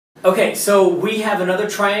Okay, so we have another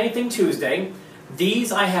Try Anything Tuesday.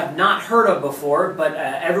 These I have not heard of before, but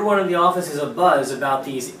everyone in the office is abuzz about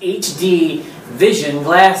these HD Vision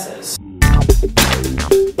glasses.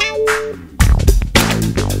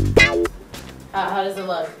 How does it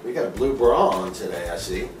look? We got a blue bra on today, I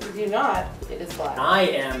see. You do not. It is black. I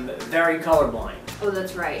am very colorblind. Oh,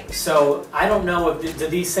 that's right. So I don't know if do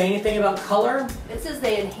these say anything about color? It says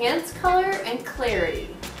they enhance color and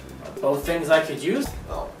clarity. Both things I could use.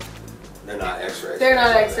 Oh, they're not X-rays. They're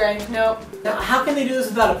not X-ray. Nope. Now, how can they do this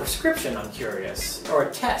without a prescription? I'm curious, or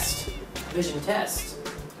a test, vision test.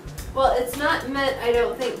 Well, it's not meant, I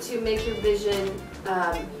don't think, to make your vision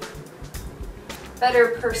better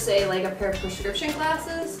per se, like a pair of prescription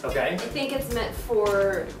glasses. Okay. I think it's meant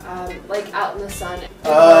for like out in the sun.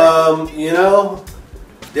 You know,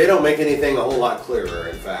 they don't make anything a whole lot clearer,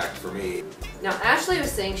 in fact, for me. Now, Ashley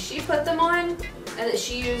was saying she put them on and that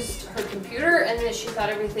she used her computer and that she thought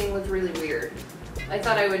everything looked really weird. I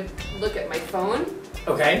thought I would look at my phone.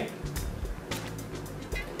 Okay.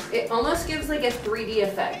 It almost gives like a 3D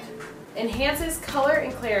effect. Enhances color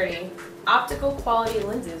and clarity. Optical quality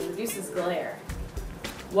lenses. Reduces glare.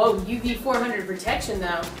 Whoa, UV 400 protection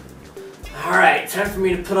though. Alright, time for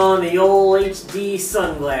me to put on the old HD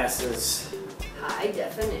sunglasses. High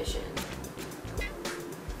definition.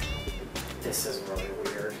 This is really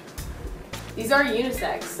weird. These are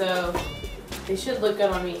unisex, so they should look good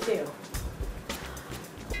on me too.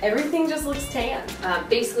 Everything just looks tan.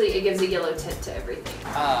 Basically, it gives a yellow tint to everything.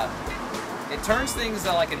 It turns things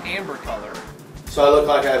like an amber color. So I look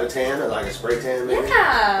like I have a tan, or like a spray tan, maybe?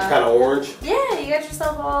 Yeah. Kind of orange? Yeah, you got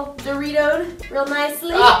yourself all Doritoed real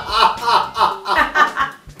nicely.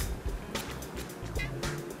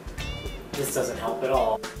 This doesn't help at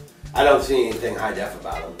all. I don't see anything high def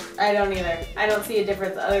about them. I don't either. I don't see a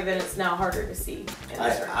difference other than it's now harder to see.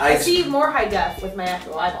 I see more high def with my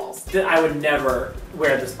actual eyeballs. I would never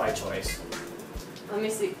wear this by choice. Let me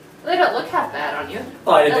see. They don't look half bad on you.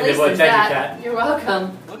 Oh, I didn't At think they least would. there's Thank you, that. Kat. You're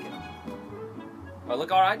welcome. Look at them. Do I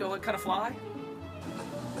look alright? Do I look kind of fly?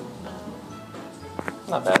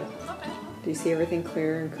 Not bad. Do you see everything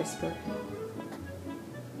clearer and crisper?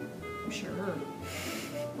 Sure.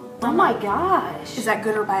 Oh my gosh. Is that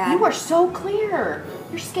good or bad? You are so clear.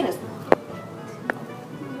 Your skin is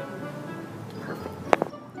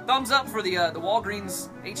Thumbs up for the Walgreens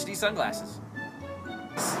HD sunglasses.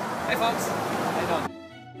 Hey folks.